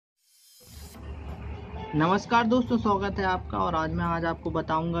नमस्कार दोस्तों, स्वागत है आपका। और आज आपको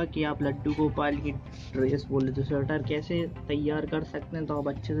बताऊंगा कि आप लड्डू गोपाल की ड्रेस बोले तो स्वेटर कैसे तैयार कर सकते हैं। तो आप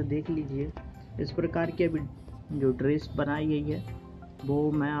अच्छे से देख लीजिए। इस प्रकार की अभी जो ड्रेस बनाई गई है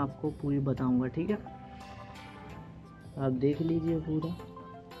वो मैं आपको पूरी बताऊंगा, ठीक है। आप देख लीजिए पूरा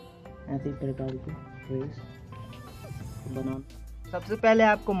ऐसे प्रकार की ड्रेस बनाना। सबसे पहले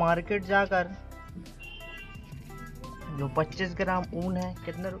आपको मार्केट जाकर जो 25 ग्राम ऊन है,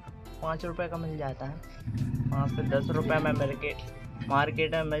 कितने 5 रुपए का मिल जाता है। 5 से 10 रुपए में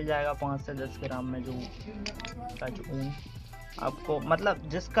मार्केट में मिल जाएगा। 5 से 10 ग्राम में जो ऊन आपको मतलब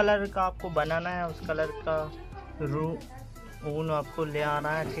जिस कलर का आपको बनाना है उस कलर का ऊन आपको ले आना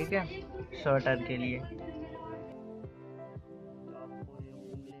है, ठीक है, स्वेटर के लिए।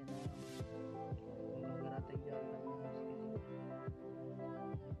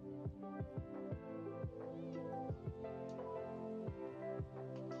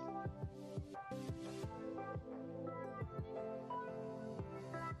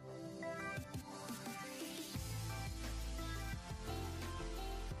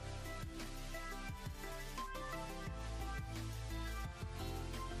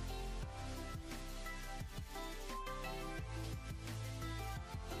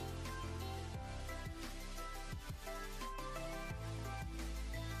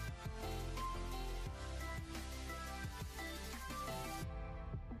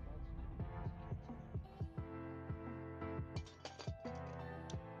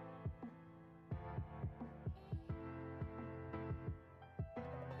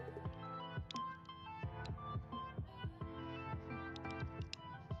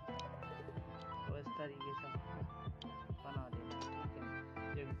 तरीके से बना देना, ठीक है।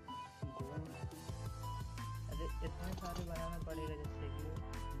 ये गोल अरे इतने सारे बनाना पड़ेगा जिससे कि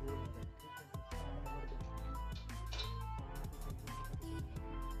गोल हो, ठीक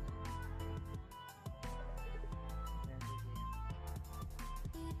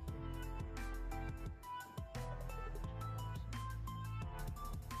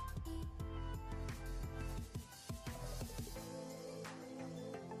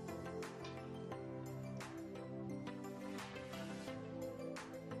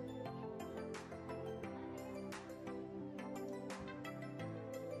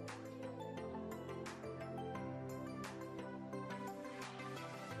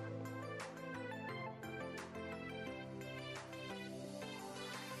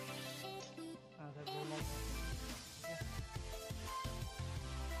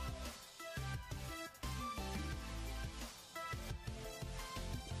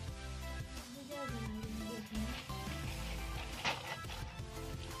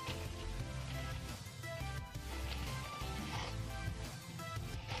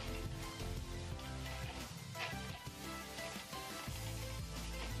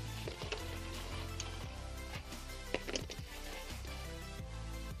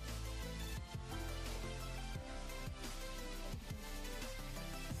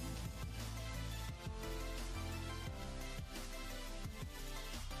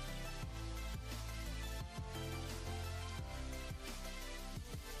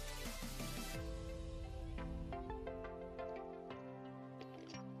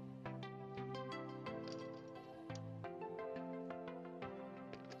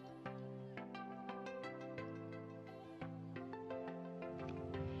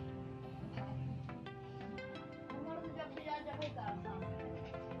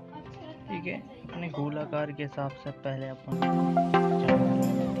है। अपने गोलाकार के हिसाब से पहले अपन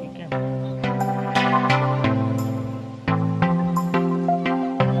ठीक है।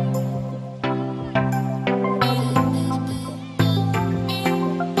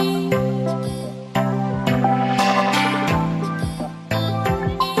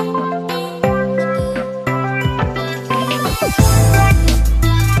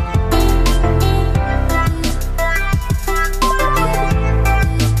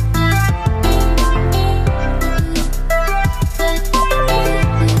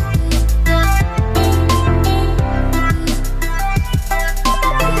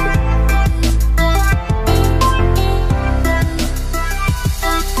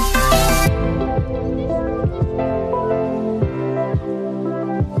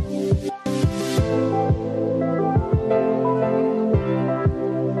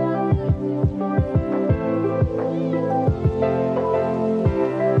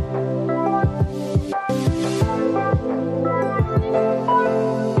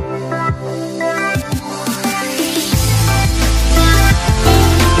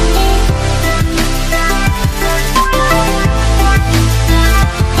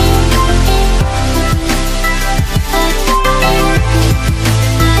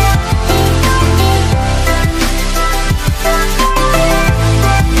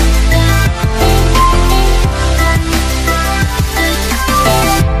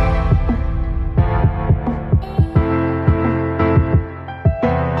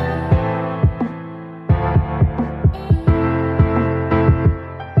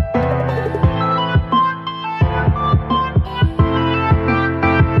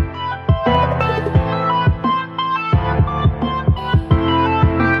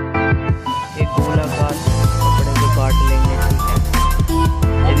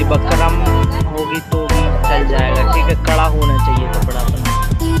 होगी तो भी चल जाएगा, ठीक है। कड़ा होना चाहिए कपड़ा अपना।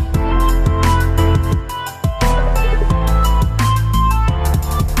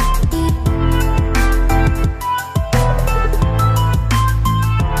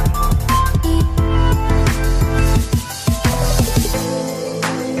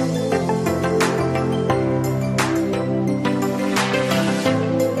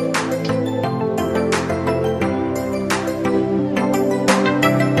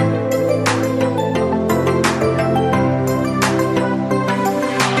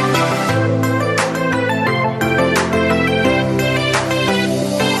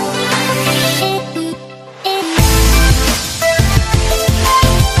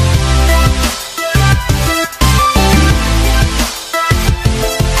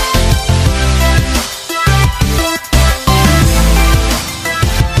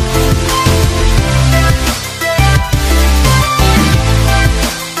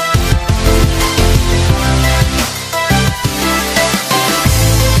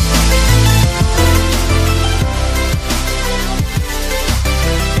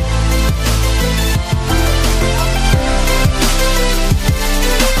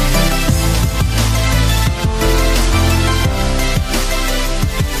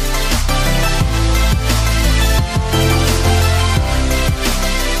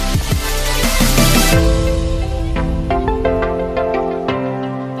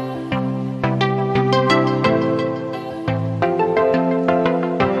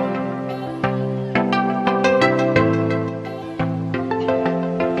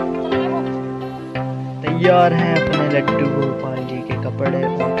 तैयार हैं अपने लड्डू गोपाल जी के कपड़े,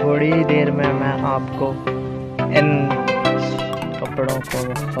 और थोड़ी देर में मैं आपको इन कपड़ों को,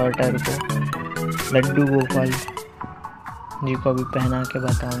 स्वेटर को लड्डू गोपाल जी को भी पहना के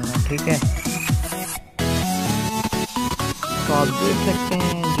बताऊंगा, ठीक है। तो आप देख सकते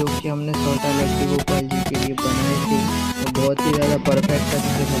हैं जो कि हमने स्वेटर लड्डू गोपाल जी के लिए बनाई थी, तो बहुत ही ज़्यादा परफेक्ट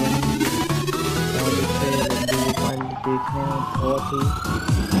तरीके से बनी थी। और इससे लड्डू गोपाल जी देखने में बहुत ही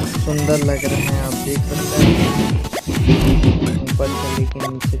सुंदर लग रहे हैं, आप देख सकते हैं ऊपर से लेकिन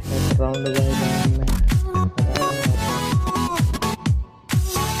नीचे तक राउंड में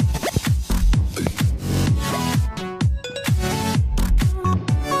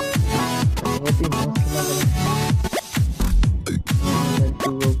बहुत ही मस्त लग रहे हैं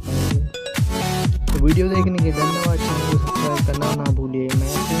लड्डू गोपाल। तो वीडियो देखने के धन्यवाद, चैनल को सब्सक्राइब करना ना भूलिए। मैं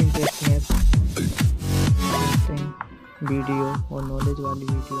ऐसे इंटरेस्टिंग वीडियो और नॉलेज वाली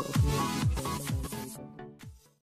वीडियो अपनी